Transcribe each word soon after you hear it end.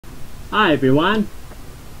Hi everyone,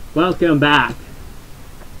 welcome back.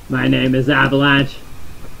 My name is Avalanche,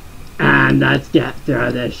 and let's get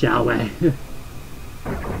through this, shall we?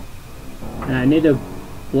 I need to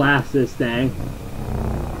blast this thing.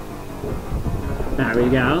 There we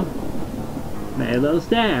go. Made a little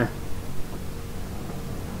stair.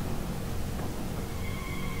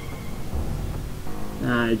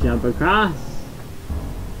 I jump across.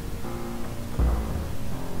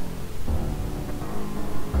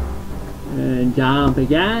 And jump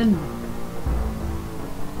again.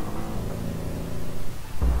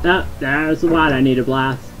 Oh, there's the water I need to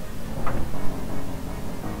blast.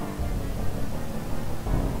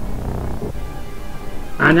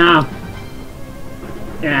 Oh no!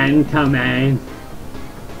 Incoming!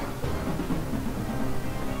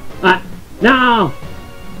 What? No!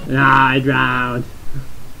 No, I drowned.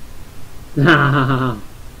 No!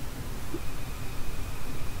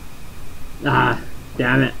 Ah,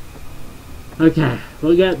 damn it. Okay,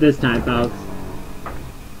 we'll get it this time, folks.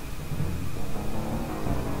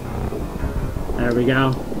 There we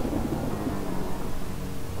go.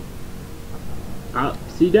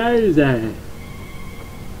 Upsy daisy.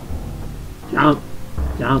 Jump,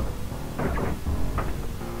 jump.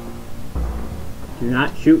 Do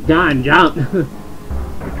not shoot gun, jump.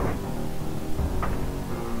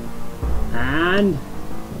 And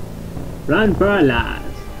run for our lives.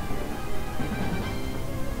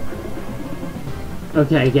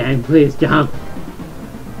 Okay, game, please jump.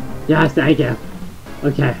 Yes, thank you.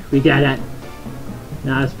 Okay, we did it.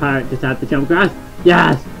 Now this part just have to jump across.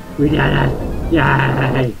 Yes, we did it.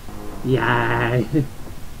 Yay! Yay!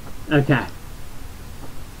 Okay.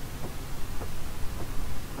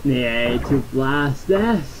 Need to blast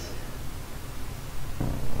this.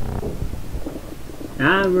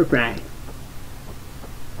 And we're free.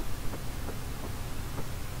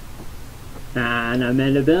 And I'm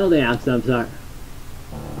in a building of some sort.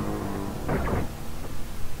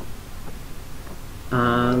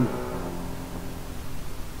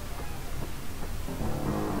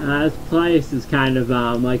 This place is kind of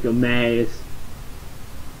like a maze.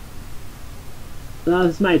 Well,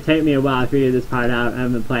 this might take me a while to figure this part out. I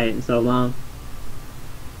haven't played it in so long.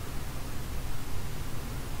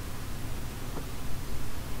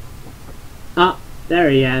 Oh,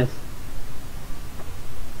 there he is.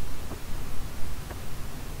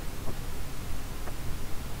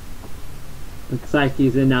 Looks like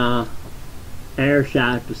he's in a air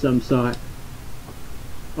shaft of some sort.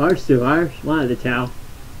 Or sewers, one of the two.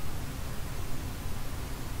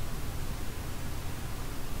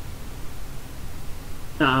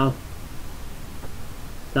 Uh-oh.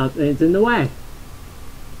 Something's in the way.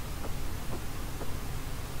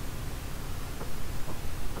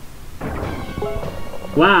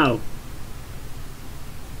 Wow.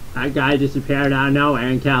 That guy disappeared out of nowhere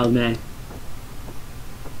and killed me.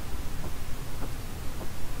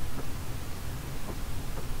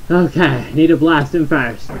 Okay, need to blast him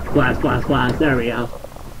first. Blast, blast, blast. There we go.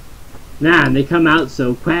 Man, they come out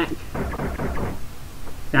so quick.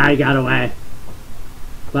 Now he got away.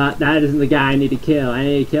 But that isn't the guy I need to kill. I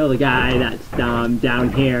need to kill the guy that's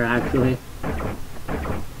down here, actually.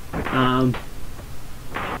 I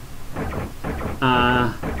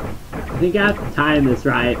think I have to time this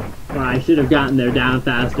right. Or I should have gotten there down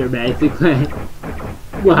faster, basically.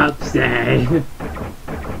 Whoopsie.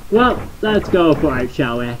 Well, let's go for it,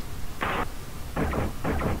 shall we?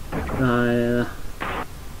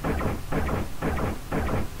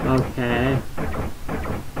 Okay.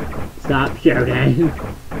 Stop shooting.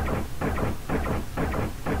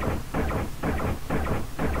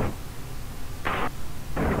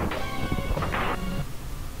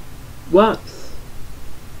 Whoops.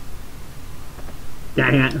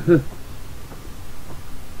 Dang it.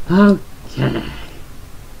 Okay.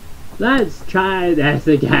 Let's try this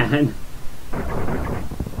again.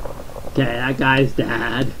 Okay, that guy's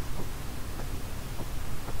dead.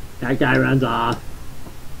 That guy runs off.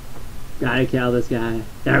 Gotta kill this guy.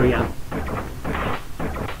 There we go.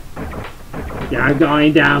 You're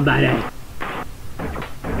going down, buddy.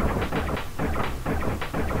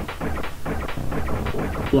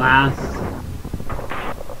 Blast.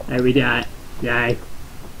 There we do it. Yay.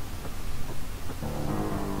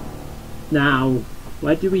 Now,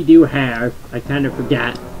 what do we do here? I kind of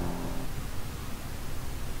forget.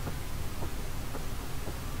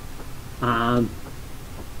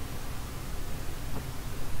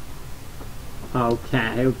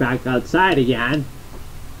 Okay, we're back outside again.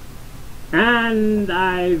 And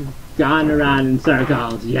I've gone around in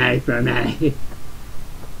circles. Yay for me.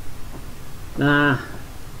 Was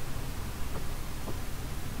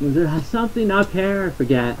there something up here? I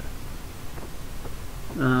forget.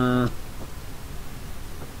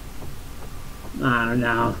 I don't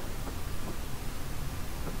know.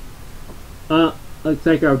 Oh, looks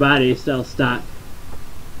like our body's still stuck.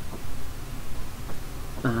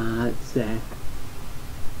 Let's see.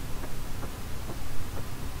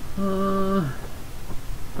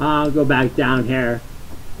 I'll go back down here.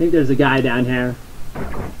 I think there's a guy down here.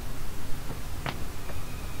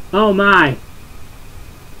 Oh my!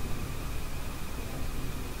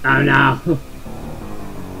 Oh no!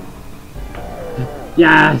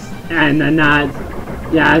 Yes! And the nuts!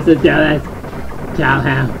 Yes, let's do it! Kill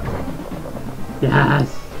him!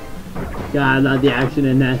 Yes! God, I love the action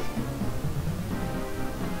in this.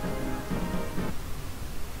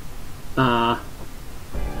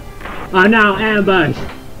 Oh no, ambush!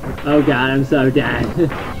 Oh god, I'm so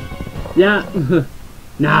dead. Yeah.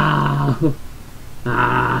 No!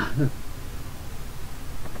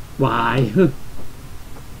 Why?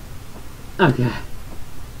 Okay.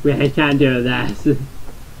 We can't do this.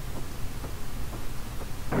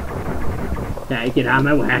 Okay, get out of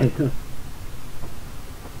my way.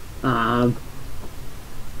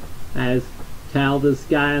 Let's tell this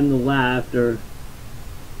guy on the left, or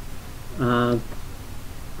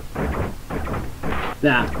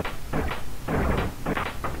that.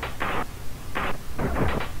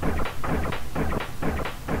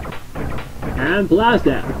 And blast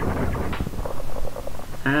it.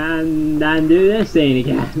 And then do this thing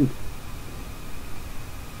again.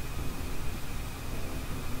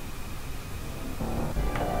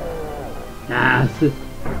 Yes.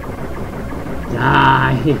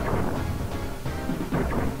 Die.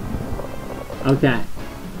 Okay.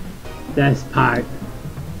 This part.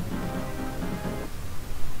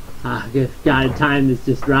 Gotta time this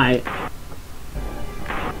just right.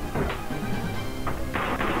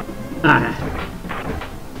 Alright.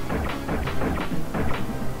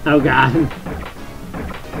 Oh god.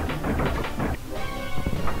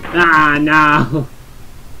 Ah, no.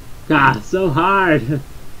 God, so hard.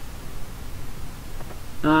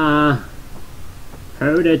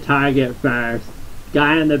 Who to target first?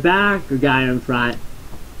 Guy in the back or guy in front?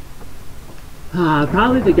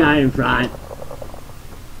 Probably the guy in front.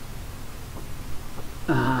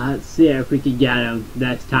 Let's see if we can get him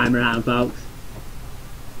this time around, folks.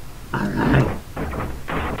 Alright.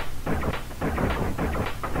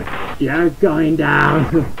 You're going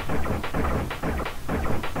down.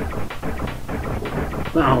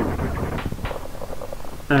 Boom.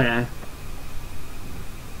 Okay.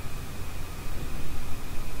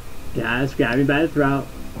 Just grab me by the throat.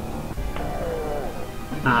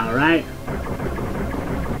 Alright.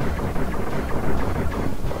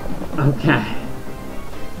 Okay.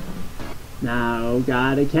 Now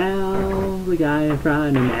gotta kill the guy in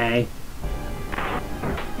front of me.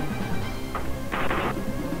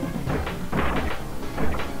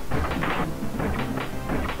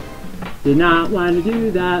 Did not want to do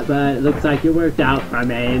that, but it looks like it worked out for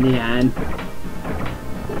me in the end.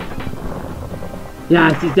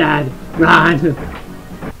 Yes, he's dead. Run!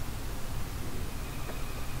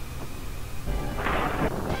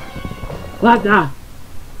 What the?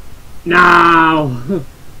 No!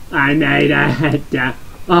 I made it!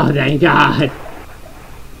 Oh, thank God!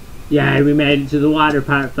 Yay, we made it to the water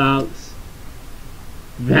part, folks.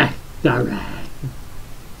 Victory!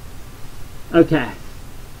 Okay.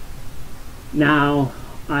 Now,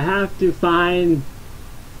 I have to find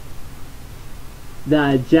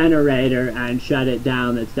the generator and shut it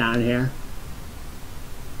down that's down here.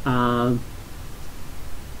 Oh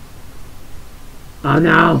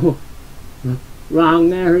no!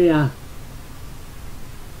 Wrong area.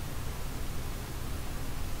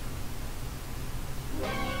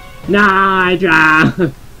 No, I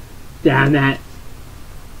drowned! Damn it.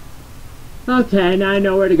 Okay, now I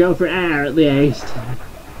know where to go for air at least.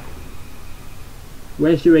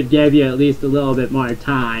 Wish it would give you at least a little bit more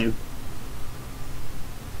time.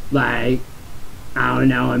 Like, I don't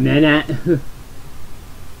know, a minute?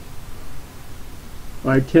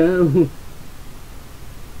 Or two?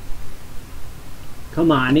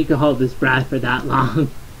 Come on, he can hold his breath for that long.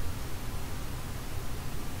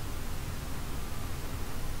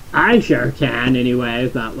 I sure can anyway,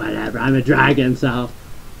 but whatever, I'm a dragon, so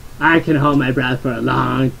I can hold my breath for a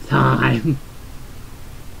long time.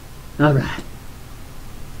 Alright.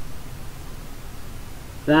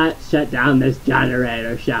 Let's shut down this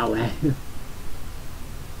generator, shall we?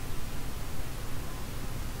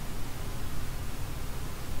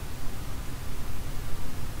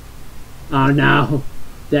 Oh no,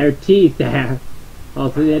 there are teeth there.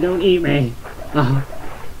 Hopefully they don't eat me. Oh,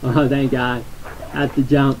 thank God. Have to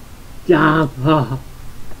jump. Jump!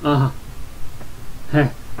 Oh.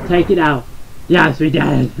 Here, take it out. Yes, we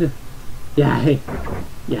did. Yay.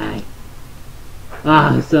 Yay.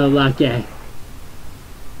 Oh, so lucky.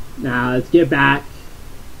 Now let's get back.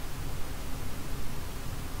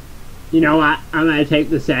 You know what? I'm gonna take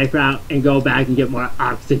the safe route and go back and get more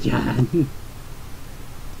oxygen.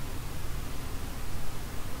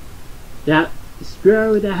 Yep,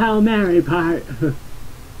 screw the Hail Mary part.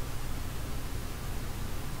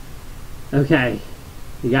 Okay,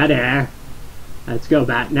 we got air. Let's go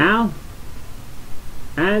back now.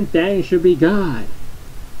 And things should be good.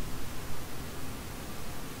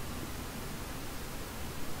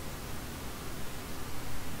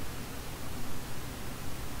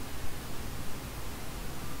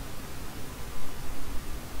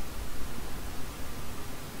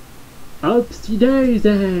 Oopsie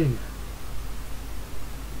daisy!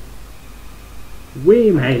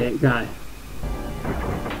 We made it good.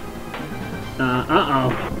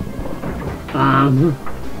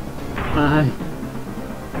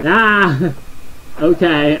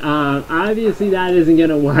 Okay, obviously that isn't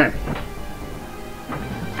gonna work.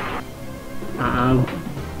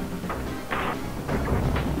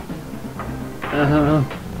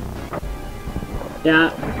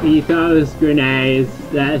 Yeah, he throws grenades.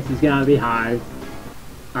 This is gonna be hard.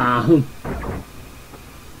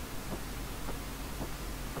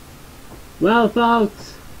 Well,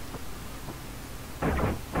 folks.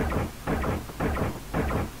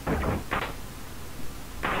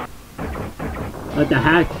 What the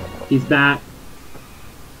heck? He's back.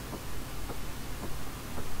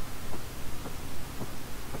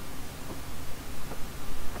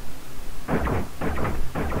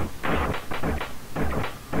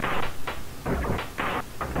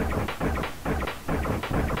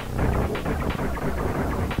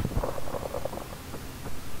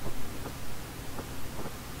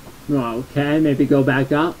 Okay, maybe go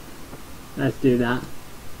back up. Let's do that.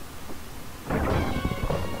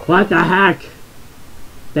 What the heck?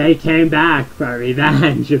 They came back for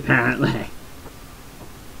revenge, apparently.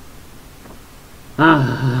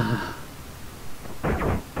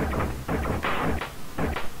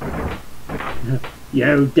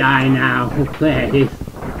 You die now, please.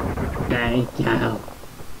 Thank you.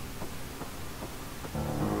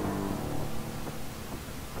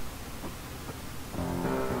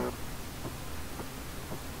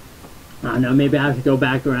 I don't know, maybe I have to go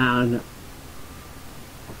back around.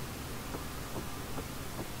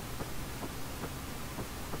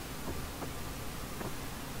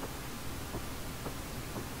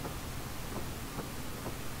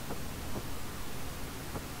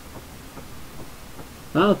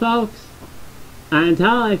 Well, folks, until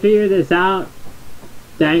I figure this out,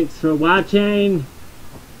 thanks for watching.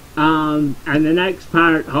 And the next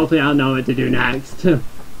part, hopefully I'll know what to do next.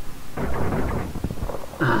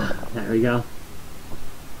 There we go.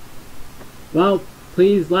 Well,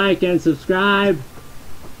 please like and subscribe.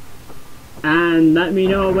 And let me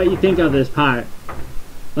know what you think of this part.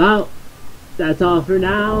 Well, that's all for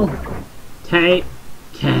now. Take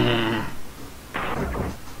care.